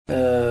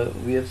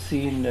We have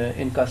seen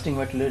in casting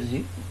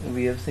metallurgy,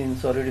 we have seen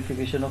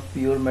solidification of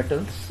pure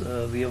metals.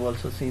 We have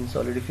also seen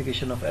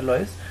solidification of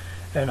alloys,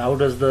 and how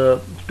does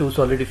the two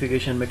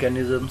solidification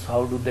mechanisms,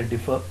 how do they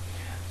differ?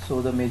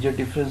 So the major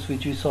difference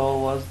which we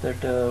saw was that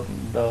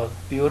the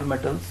pure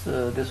metals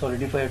they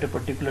solidify at a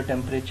particular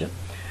temperature,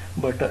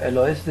 but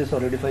alloys they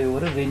solidify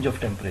over a range of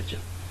temperature.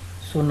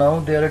 So now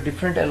there are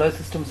different alloy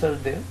systems are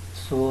there.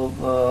 So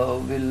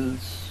we'll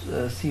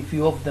see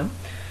few of them.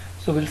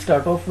 So we'll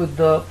start off with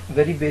the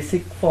very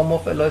basic form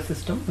of alloy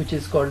system, which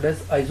is called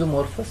as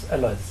isomorphous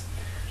alloys.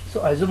 So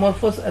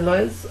isomorphous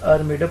alloys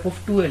are made up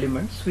of two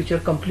elements which are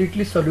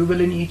completely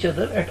soluble in each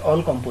other at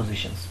all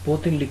compositions,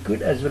 both in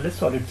liquid as well as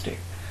solid state.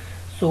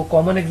 So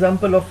common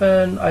example of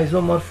an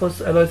isomorphous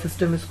alloy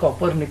system is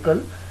copper,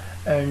 nickel,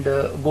 and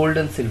gold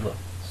and silver.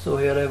 So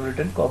here I have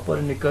written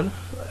copper, nickel,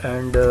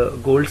 and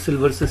gold,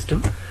 silver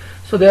system.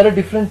 So there are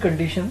different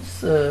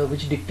conditions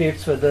which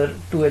dictates whether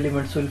two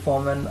elements will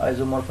form an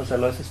isomorphous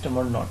alloy system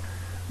or not.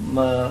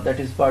 That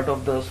is part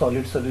of the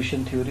solid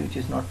solution theory, which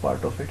is not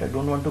part of it. I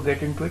don't want to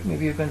get into it.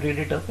 Maybe you can read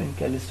it up in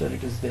Callister,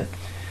 it is there.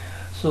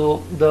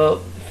 So the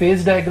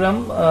phase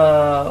diagram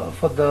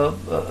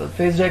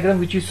phase diagram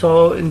which you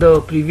saw in the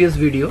previous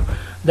video,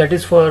 that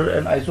is for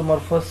an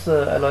isomorphous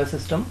alloy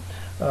system,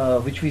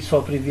 which we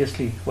saw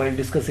previously while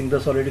discussing the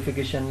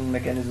solidification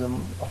mechanism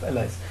of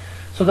alloys.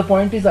 So the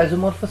point is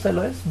isomorphous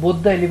alloys,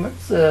 both the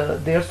elements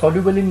they are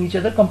soluble in each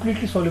other,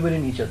 completely soluble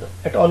in each other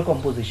at all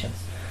compositions.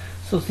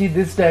 So see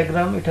this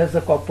diagram, it has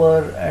a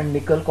copper and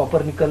nickel,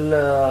 copper nickel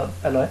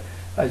alloy,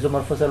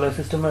 isomorphous alloy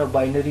system, and a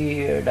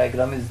binary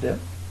diagram is there.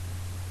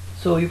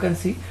 So you can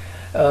see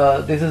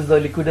this is the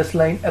liquidus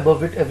line,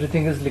 above it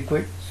everything is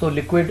liquid. So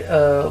liquid,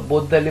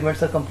 both the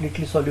elements are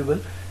completely soluble,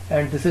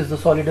 and this is the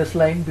solidus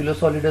line, below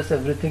solidus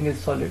everything is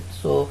solid.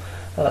 So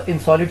in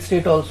solid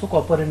state also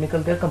copper and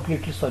nickel, they are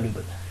completely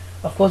soluble.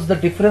 Of course, the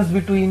difference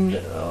between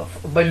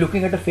by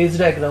looking at a phase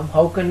diagram,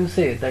 how can you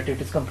say that it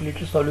is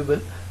completely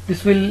soluble?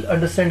 This we'll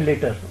understand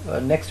later.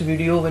 Next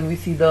video, when we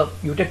see the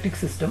eutectic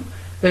system,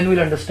 then we'll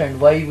understand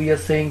why we are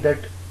saying that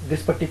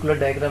this particular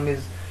diagram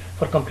is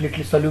for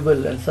completely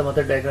soluble and some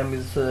other diagram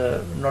is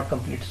not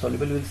completely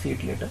soluble. We'll see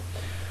it later.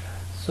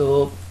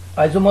 So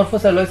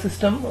isomorphous alloy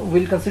system,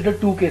 we'll consider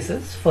two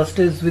cases. First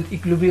is with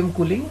equilibrium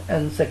cooling,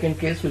 and second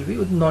case will be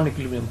with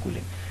non-equilibrium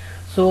cooling.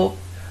 So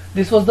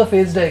this was the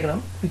phase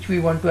diagram which we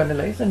want to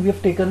analyze, and we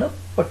have taken a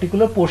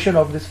particular portion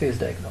of this phase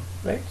diagram,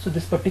 right? So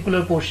this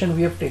particular portion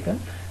we have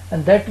taken,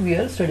 and that we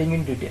are studying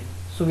in detail.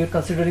 So we are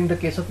considering the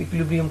case of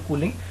equilibrium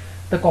cooling.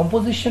 The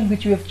composition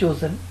which we have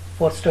chosen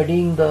for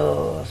studying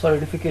the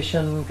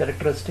solidification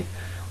characteristic,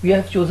 we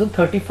have chosen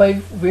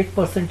 35 weight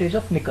percentage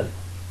of nickel.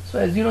 So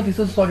as you know, this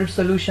is a solid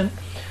solution.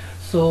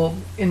 So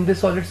in this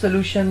solid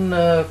solution,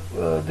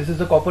 this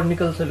is a copper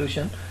nickel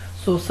solution.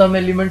 So some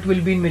element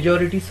will be in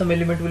majority, some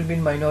element will be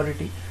in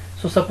minority.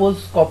 So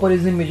suppose copper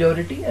is in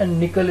majority and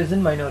nickel is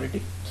in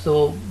minority.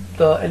 So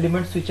the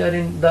elements which are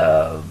in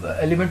the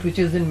element which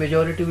is in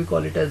majority, we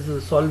call it as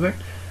a solvent,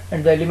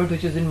 and the element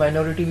which is in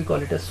minority, we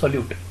call it as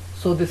solute.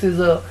 So this is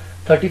a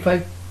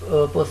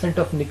 35%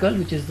 of nickel,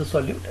 which is the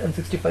solute, and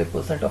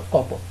 65% of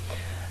copper.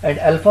 And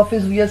alpha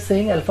phase, we are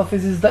saying alpha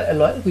phase is the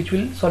alloy which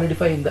will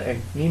solidify in the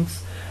end.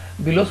 Means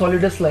below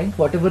solidus line,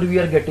 whatever we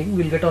are getting,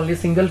 we'll get only a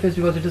single phase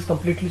because it is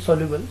completely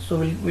soluble. So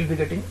we'll be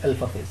getting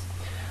alpha phase.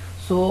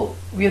 So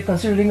we are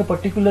considering a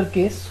particular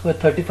case where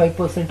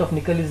 35% of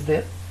nickel is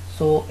there.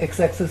 So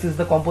x-axis is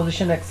the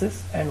composition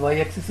axis and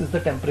y-axis is the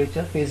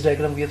temperature. Phase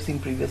diagram we have seen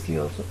previously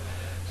also.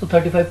 So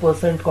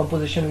 35%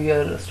 composition we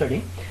are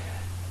studying.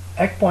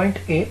 At point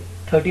A,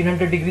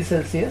 1300 degrees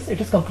Celsius,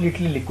 it is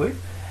completely liquid,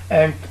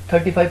 and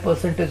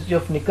 35%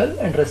 of nickel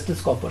and rest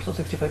is copper. So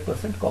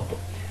 65% copper.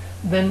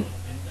 Then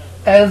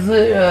as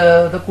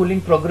the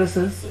cooling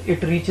progresses,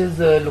 it reaches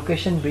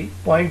location B,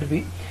 point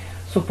B.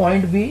 So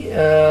point B,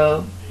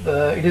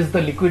 it is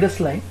the liquidus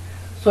line.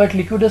 So at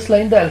liquidus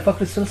line, the alpha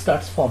crystal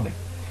starts forming.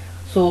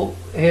 So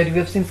here we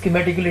have seen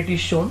schematically it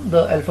is shown,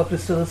 the alpha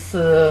crystals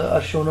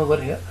are shown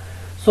over here.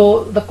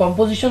 So the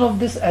composition of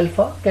this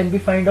alpha can be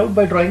found out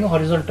by drawing a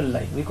horizontal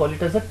line. We call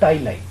it as a tie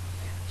line.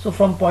 So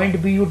from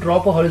point B, you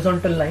drop a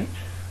horizontal line.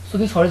 So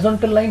this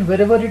horizontal line,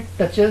 wherever it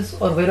touches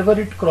or wherever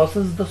it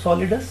crosses the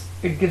solidus,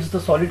 it gives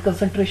the solid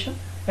concentration,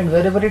 and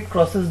wherever it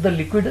crosses the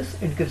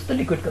liquidus, it gives the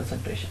liquid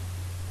concentration.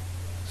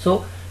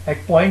 So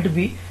at point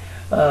B,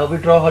 we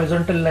draw a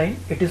horizontal line.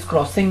 It is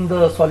crossing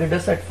the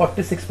solidus at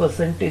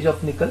 46%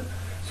 of nickel.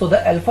 So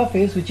the alpha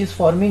phase which is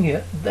forming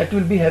here, that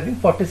will be having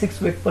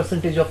 46 weight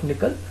percentage of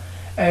nickel,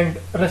 and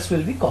rest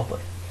will be copper.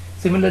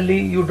 Similarly,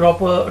 you draw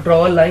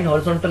a line,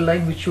 horizontal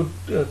line, which should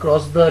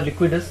cross the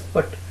liquidus,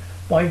 but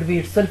point B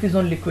itself is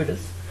on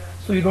liquidus,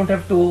 so you don't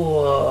have to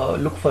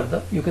look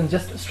further. You can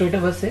just straight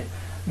away say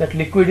that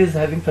liquid is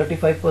having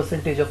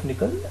 35% of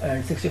nickel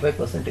and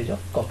 65% of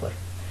copper.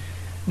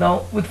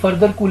 Now with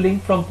further cooling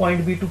from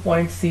point B to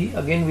point C,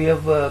 again we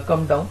have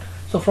come down.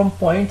 So from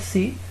point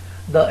C,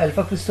 the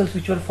alpha crystals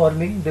which were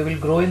forming, they will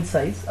grow in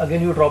size.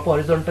 Again you drop a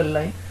horizontal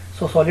line.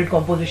 So solid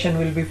composition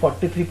will be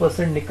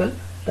 43% nickel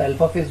the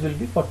alpha phase will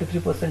be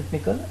 43%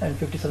 nickel and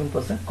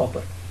 57%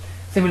 copper.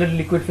 Similarly,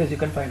 liquid phase you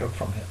can find out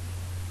from here.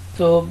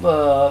 So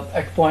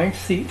at point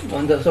C,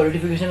 when the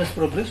solidification has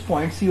progressed,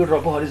 point C you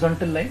drop a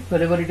horizontal line.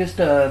 Wherever it is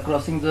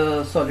crossing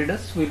the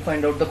solidus, we'll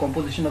find out the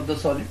composition of the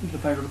solid.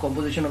 We'll find out the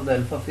composition of the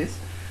alpha phase,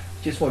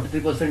 which is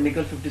 43%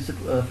 nickel,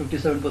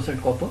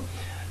 57% copper.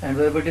 And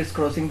wherever it is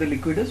crossing the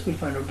liquidus, we'll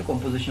find out the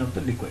composition of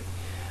the liquid.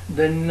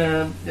 Then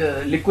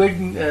liquid,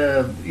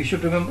 you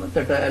should remember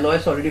that alloy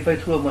solidified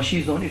through a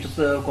mushy zone. It is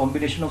a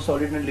combination of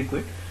solid and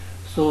liquid.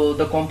 So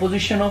the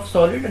composition of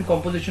solid and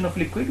composition of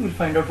liquid we'll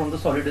find out from the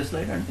solidus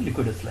line and the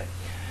liquidus line.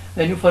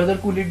 Then you further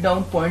cool it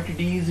down, point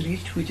D is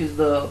reached, which is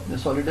the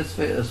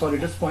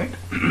solidus point.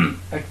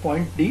 At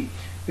point D,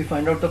 we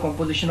find out the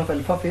composition of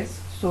alpha phase.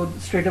 So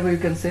straight away you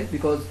can say,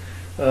 because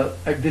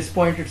at this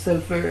point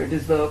itself it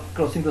is the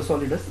crossing the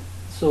solidus.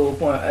 So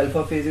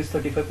alpha phase is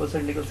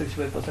 35% nickel,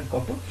 65%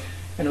 copper,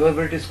 and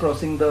wherever it is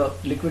crossing the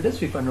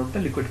liquidus, we find out the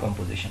liquid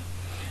composition.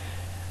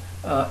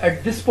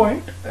 At this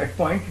point, at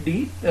point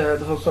D,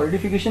 the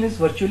solidification is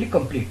virtually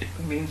complete.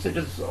 It means it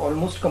is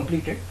almost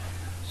completed.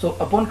 So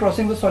upon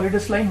crossing the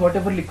solidus line,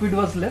 whatever liquid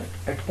was left,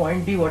 at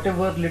point D,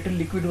 whatever little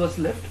liquid was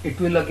left, it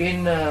will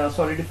again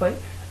solidify,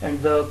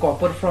 and the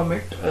copper from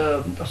it,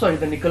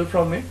 the nickel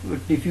from it will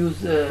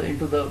diffuse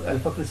into the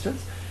alpha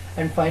crystals,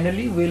 and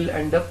finally we'll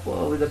end up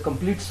with a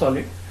complete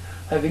solid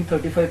having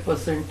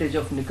 35%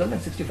 of nickel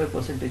and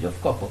 65%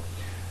 of copper.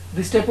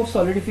 This type of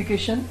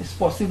solidification is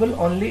possible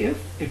only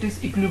if it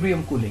is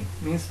equilibrium cooling,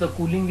 means the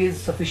cooling is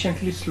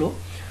sufficiently slow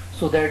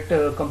so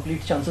that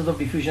complete chances of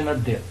diffusion are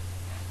there.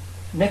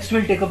 Next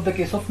we'll take up the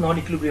case of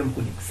non-equilibrium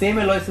cooling. Same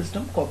alloy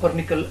system, copper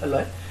nickel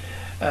alloy.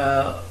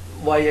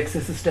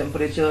 Y-axis is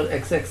temperature,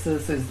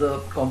 x-axis is the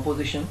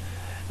composition,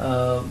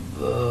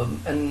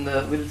 and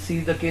we'll see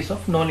the case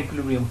of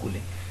non-equilibrium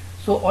cooling.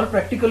 So all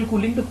practical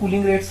cooling, the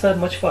cooling rates are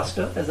much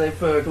faster, as I've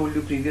told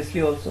you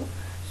previously also.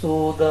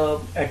 So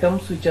the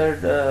atoms which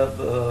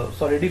are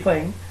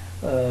solidifying,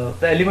 the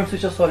elements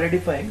which are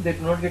solidifying, they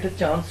do not get a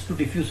chance to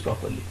diffuse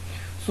properly.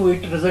 So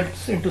it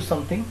results into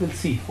something. We'll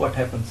see what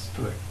happens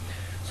to it.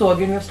 So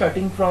again we are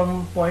starting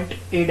from point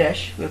A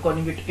dash. We are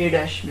calling it A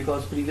dash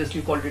because previously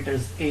we called it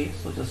as A,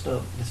 so just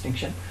a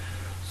distinction.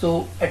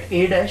 So at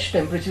A dash,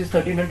 temperature is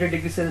 1300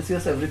 degrees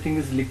Celsius, everything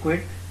is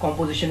liquid,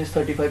 composition is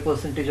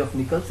 35% of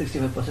nickel,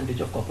 65%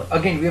 of copper.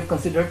 Again we have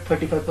considered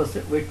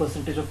 35% weight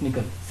percentage of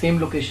nickel, same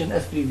location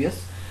as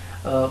previous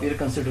we are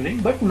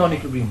considering, but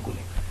non-equilibrium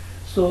cooling.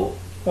 So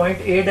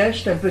point A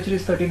dash, temperature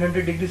is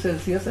 1300 degrees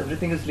Celsius,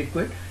 everything is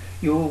liquid.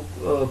 You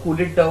cool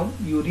it down,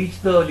 you reach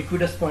the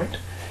liquidus point.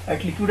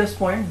 At liquidus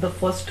point, the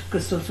first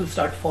crystals will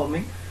start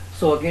forming.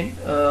 So again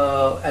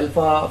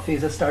alpha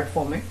phases start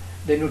forming.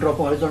 Then you drop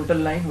a horizontal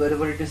line,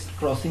 wherever it is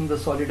crossing the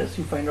solidus,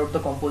 you find out the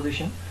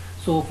composition.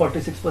 So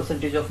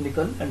 46% of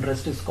nickel and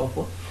rest is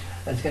copper,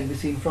 as can be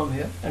seen from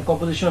here. And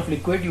composition of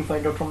liquid you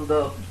find out from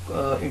the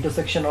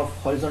intersection of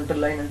horizontal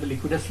line and the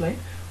liquidus line,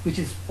 which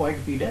is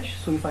point B dash.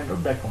 So you find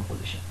out that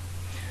composition.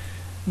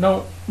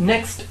 Now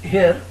next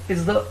here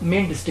is the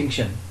main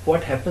distinction.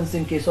 What happens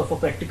in case of a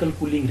practical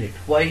cooling rate?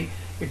 Why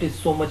it is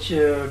so much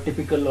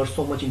typical or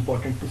so much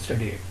important to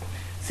study it?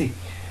 See,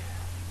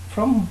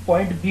 from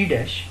point B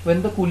dash,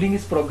 when the cooling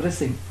is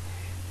progressing,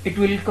 it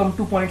will come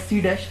to point C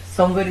dash,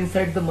 somewhere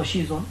inside the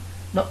mushy zone.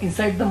 Now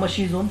inside the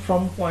mushy zone,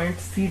 from point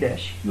C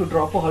dash, you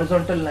drop a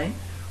horizontal line.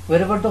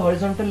 Wherever the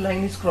horizontal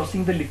line is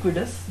crossing the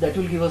liquidus, that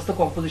will give us the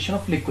composition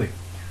of liquid.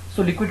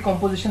 So liquid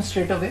composition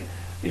straight away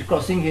is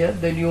crossing here,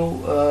 then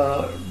you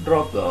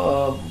drop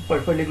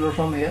perpendicular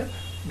from here.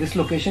 This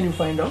location you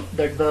find out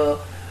that the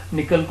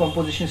nickel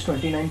composition is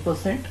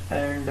 29%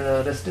 and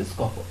rest is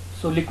copper.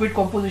 So liquid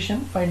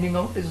composition finding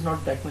out is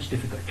not that much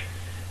difficult.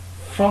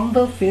 From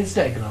the phase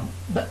diagram,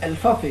 the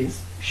alpha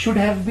phase should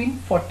have been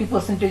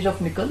 40%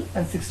 of nickel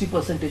and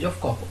 60% of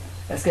copper,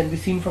 as can be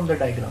seen from the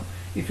diagram.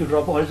 If you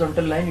drop a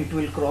horizontal line, it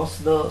will cross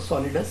the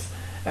solidus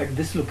at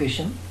this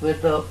location where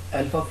the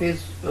alpha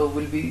phase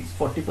will be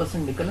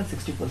 40% nickel and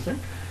 60%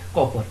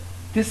 copper.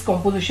 This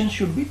composition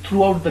should be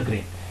throughout the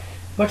grain.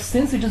 But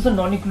since it is a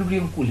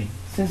non-equilibrium cooling,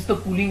 since the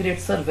cooling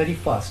rates are very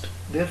fast,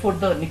 therefore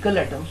the nickel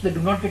atoms, they do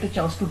not get a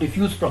chance to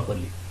diffuse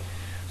properly.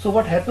 So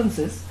what happens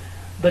is,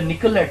 the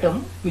nickel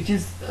atom, which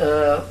is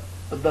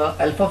the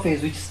alpha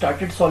phase, which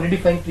started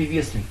solidifying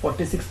previously,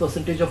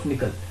 46% of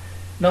nickel.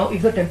 Now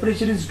if the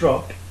temperature is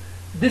dropped,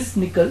 this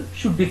nickel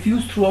should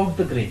diffuse throughout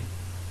the grain,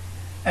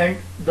 and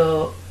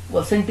the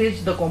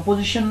percentage, the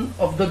composition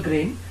of the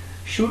grain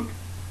should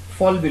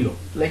fall below,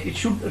 like it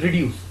should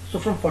reduce. So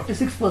from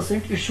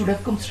 46% it should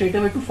have come straight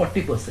away to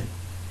 40%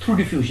 through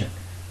diffusion.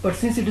 But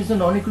since it is a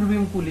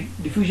non-equilibrium cooling,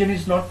 diffusion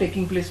is not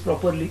taking place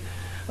properly,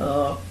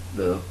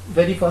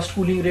 very fast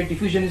cooling rate,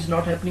 diffusion is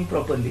not happening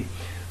properly.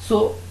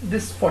 So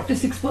this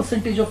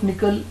 46% of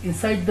nickel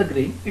inside the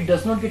grain, it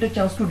does not get a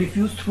chance to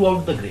diffuse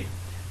throughout the grain.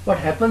 What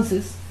happens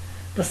is,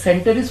 the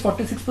center is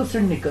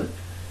 46% nickel,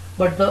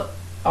 but the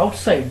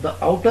outside,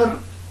 the outer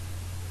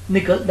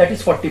nickel, that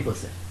is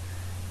 40%.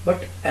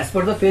 But as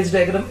per the phase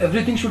diagram,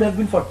 everything should have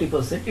been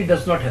 40%. It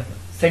does not happen.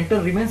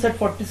 Center remains at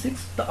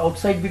 46, the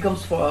outside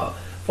becomes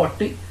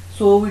 40.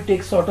 So we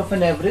take sort of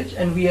an average,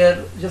 and we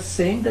are just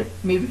saying that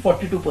maybe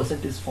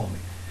 42% is forming.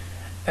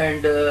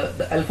 And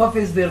the alpha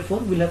phase therefore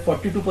will have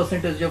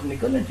 42% of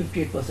nickel and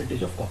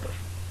 58% of copper.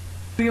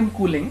 Equilibrium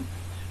cooling,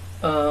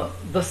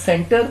 the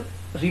center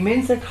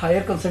remains at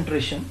higher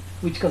concentration,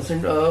 which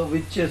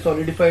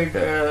solidified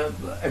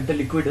at the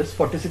liquidus.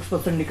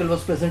 46% nickel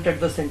was present at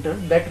the center,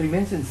 that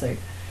remains inside.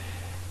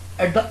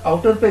 At the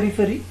outer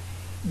periphery,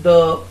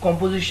 the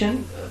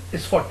composition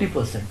is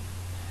 40%.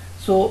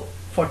 So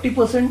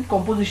 40%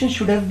 composition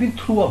should have been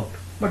throughout,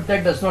 but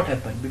that does not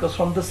happen because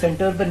from the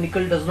center the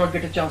nickel does not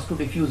get a chance to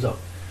diffuse out.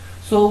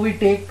 So we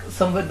take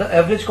somewhere the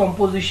average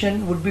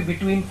composition would be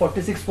between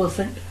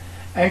 46%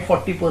 and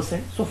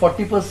 40%. So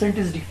 40%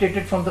 is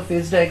dictated from the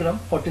phase diagram,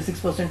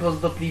 46%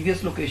 was the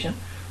previous location.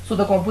 So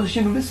the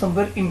composition will be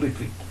somewhere in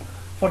between.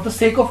 For the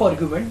sake of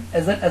argument,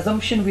 as an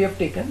assumption we have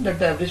taken that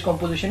the average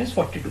composition is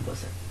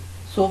 42%.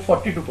 So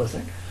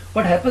 42%.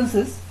 What happens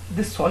is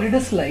this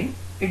solidus line,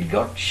 it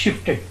got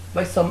shifted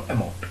by some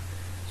amount.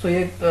 So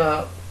here,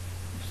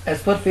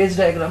 as per phase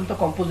diagram, the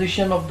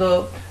composition of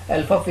the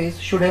alpha phase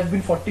should have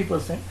been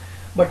 40%.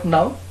 But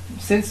now,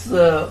 since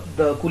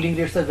the cooling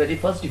rates are very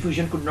fast,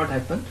 diffusion could not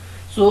happen.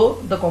 So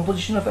the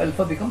composition of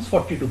alpha becomes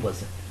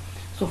 42%.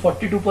 So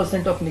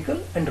 42% of nickel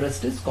and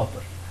rest is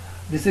copper.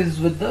 This is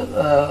with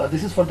the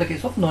this is for the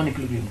case of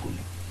non-equilibrium cooling.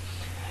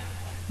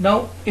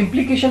 Now,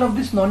 implication of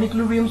this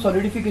non-equilibrium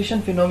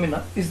solidification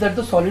phenomena is that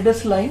the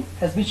solidus line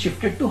has been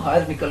shifted to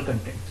higher nickel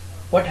content.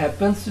 What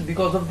happens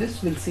because of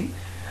this, we'll see.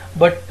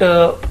 But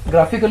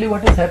graphically,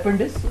 what has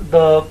happened is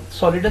the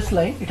solidus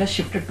line, it has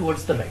shifted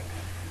towards the right.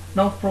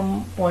 Now,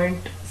 from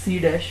point C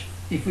dash,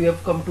 if we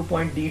have come to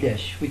point D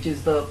dash, which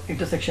is the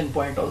intersection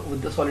point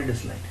with the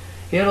solidus line,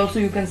 here also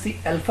you can see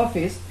alpha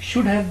phase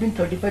should have been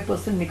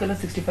 35% nickel and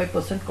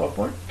 65%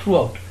 copper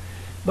throughout,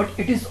 but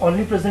it is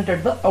only present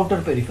at the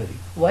outer periphery.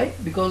 Why?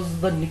 Because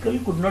the nickel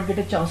could not get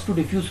a chance to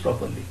diffuse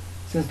properly.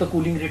 Since the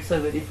cooling rates are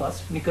very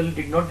fast, nickel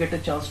did not get a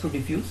chance to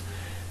diffuse.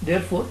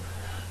 Therefore,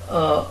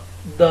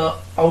 the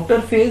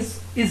outer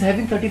phase is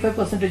having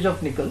 35%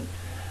 of nickel,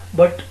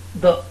 but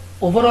the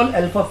overall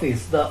alpha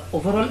phase, the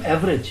overall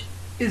average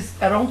is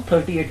around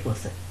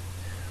 38%.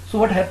 So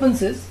what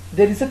happens is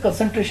there is a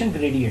concentration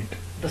gradient.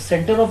 The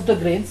center of the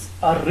grains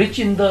are rich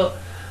in the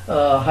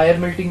higher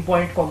melting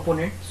point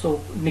component.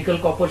 So nickel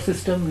copper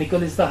system,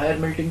 nickel is the higher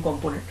melting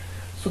component.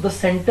 So the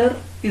center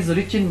is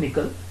rich in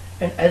nickel,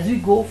 and as we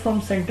go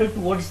from center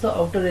towards the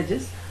outer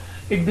edges,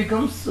 it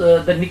becomes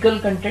the nickel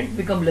content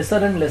become lesser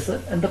and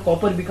lesser, and the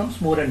copper becomes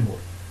more and more.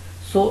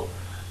 So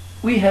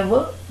we have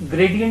a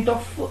gradient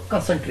of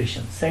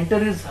concentration. Center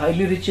is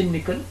highly rich in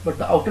nickel, but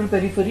the outer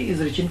periphery is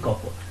rich in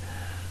copper.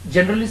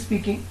 Generally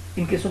speaking,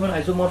 in case of an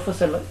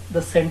isomorphous alloy,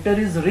 the center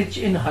is rich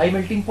in high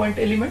melting point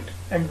element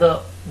and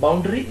the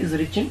boundary is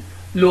rich in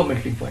low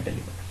melting point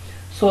element.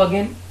 So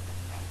again,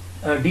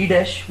 D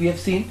dash, we have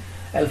seen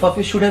alpha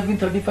phase should have been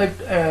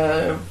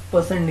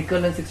 35%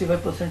 nickel and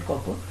 65%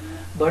 copper,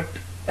 but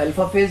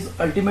alpha phase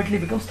ultimately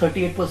becomes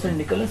 38%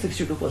 nickel and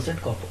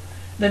 62% copper.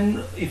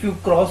 Then if you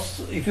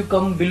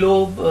come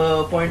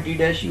below point D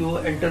dash, you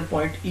enter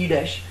point E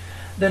dash,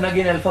 then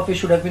again alpha phase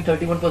should have been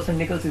 31%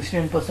 nickel,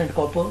 69%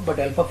 copper, but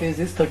alpha phase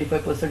is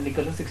 35%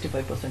 nickel and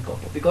 65%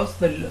 copper because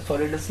the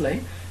solidus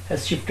line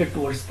has shifted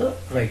towards the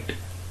right.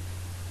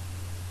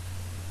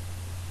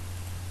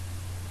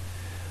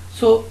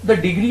 So the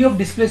degree of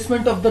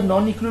displacement of the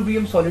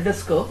non-equilibrium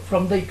solidus curve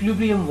from the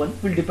equilibrium one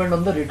will depend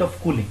on the rate of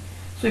cooling.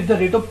 So if the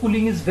rate of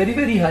cooling is very,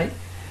 very high,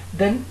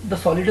 then the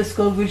solidus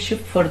curve will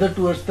shift further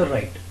towards the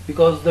right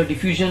because the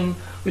diffusion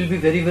will be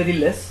very, very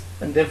less,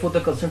 and therefore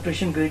the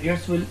concentration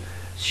gradients will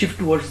shift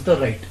towards the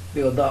right.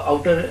 The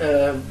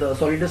outer the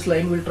solidus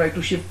line will try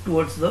to shift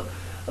towards the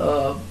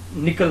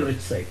nickel rich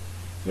side,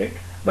 right?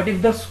 But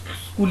if the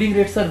cooling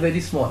rates are very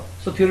small,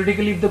 so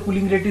theoretically if the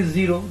cooling rate is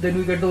 0, then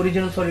we get the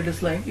original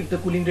solidus line. If the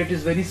cooling rate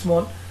is very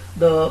small,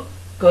 the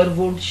curve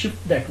won't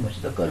shift that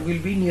much. The curve will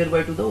be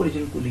nearby to the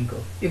original cooling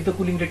curve. If the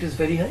cooling rate is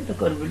very high, the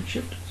curve will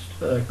shift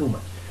too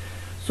much.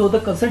 So the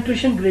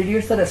concentration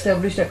gradients are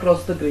established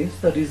across the grains.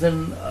 The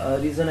reason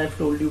I've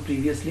told you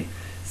previously.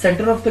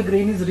 Center of the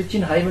grain is rich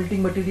in high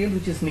melting material,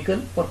 which is nickel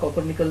for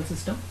copper nickel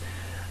system.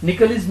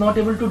 Nickel is not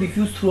able to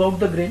diffuse throughout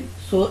the grain,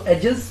 so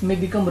edges may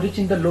become rich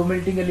in the low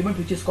melting element,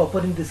 which is copper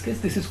in this case.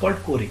 This is called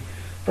coring.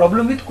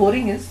 Problem with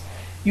coring is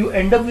you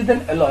end up with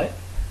an alloy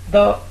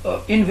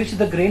in which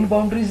the grain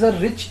boundaries are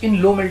rich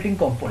in low melting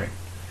component.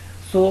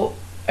 So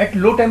at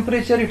low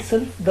temperature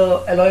itself,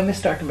 the alloy may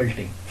start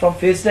melting. From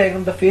phase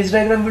diagram, the phase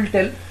diagram will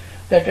tell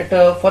that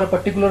for a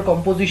particular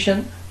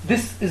composition,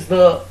 this is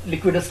the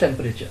liquidus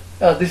temperature,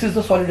 this is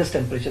the solidus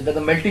temperature, that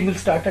the melting will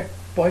start at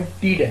point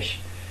T dash.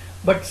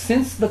 But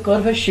since the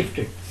curve has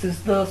shifted, since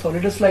the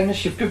solidus line has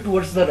shifted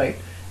towards the right,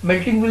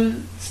 melting will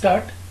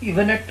start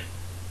even at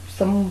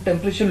some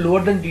temperature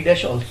lower than D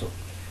dash also,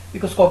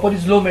 because copper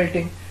is low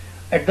melting.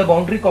 At the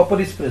boundary, copper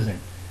is present.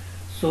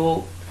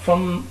 So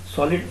from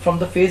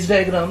the phase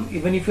diagram,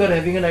 even if you are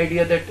having an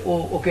idea that,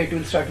 oh, okay, it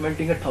will start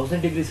melting at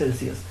 1000 degrees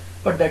Celsius,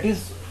 but that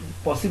is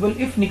possible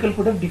if nickel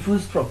could have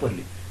diffused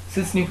properly.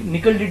 Since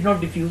nickel did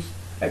not diffuse,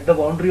 at the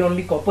boundary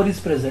only copper is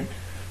present.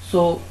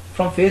 So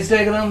from phase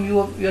diagram you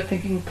are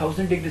thinking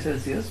 1000 degrees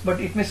Celsius,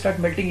 but it may start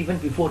melting even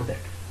before that.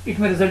 It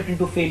may result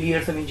into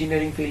failure, some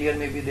engineering failure,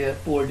 maybe their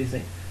poor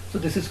design. So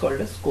this is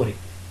called as coring.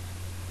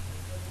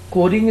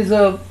 Coring is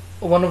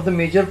one of the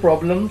major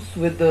problems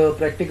with the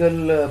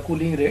practical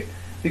cooling rate.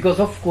 Because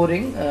of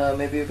coring,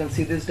 maybe you can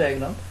see this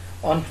diagram.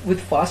 With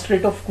fast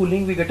rate of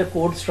cooling, we get a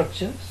cored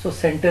structure. So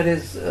center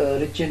is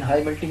rich in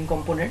high melting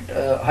component,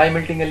 high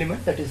melting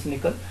element, that is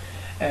nickel.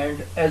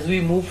 And as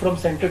we move from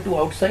center to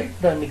outside,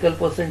 the nickel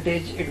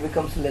percentage, it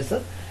becomes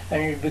lesser,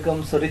 and it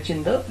becomes rich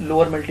in the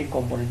lower melting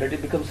component, that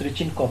it becomes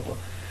rich in copper.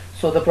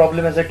 So the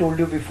problem, as I told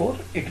you before,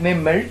 it may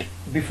melt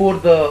before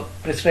the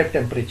prescribed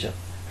temperature.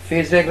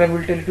 Phase diagram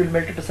will tell it will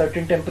melt at a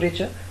certain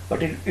temperature,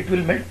 but it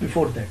will melt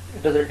before that,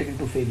 resulting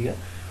into failure.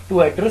 To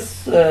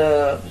address,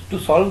 to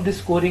solve this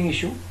coring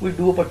issue, we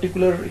do a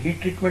particular heat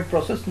treatment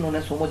process known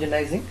as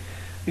homogenizing.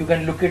 You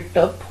can look it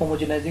up,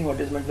 homogenizing, what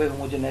is meant by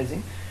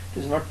homogenizing. It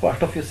is not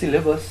part of your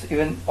syllabus.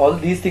 Even all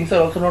these things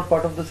are also not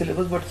part of the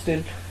syllabus, but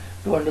still,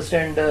 to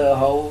understand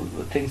how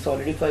things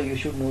solidify, you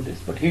should know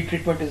this. But heat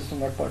treatment is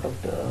not part of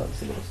the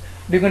syllabus.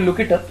 You can look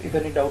it up. If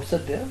any doubts are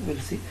there, we'll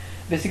see.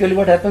 Basically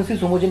what happens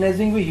is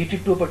homogenizing, we heat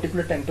it to a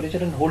particular temperature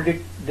and hold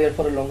it there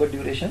for a longer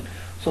duration,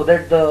 so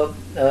that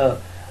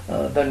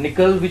the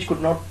nickel which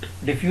could not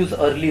diffuse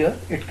earlier,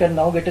 it can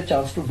now get a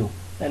chance to do.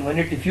 And when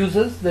it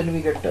diffuses, then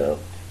we get a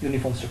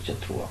uniform structure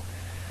throughout.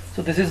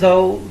 So this is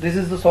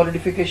the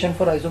solidification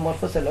for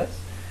isomorphous alloys.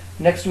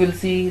 Next we'll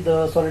see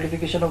the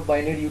solidification of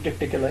binary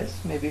eutectic alloys.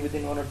 Maybe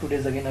within 1 or 2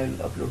 days again I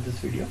will upload this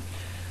video.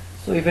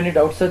 So if any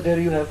doubts are there,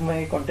 you have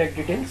my contact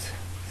details.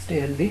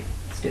 Stay healthy,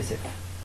 stay safe.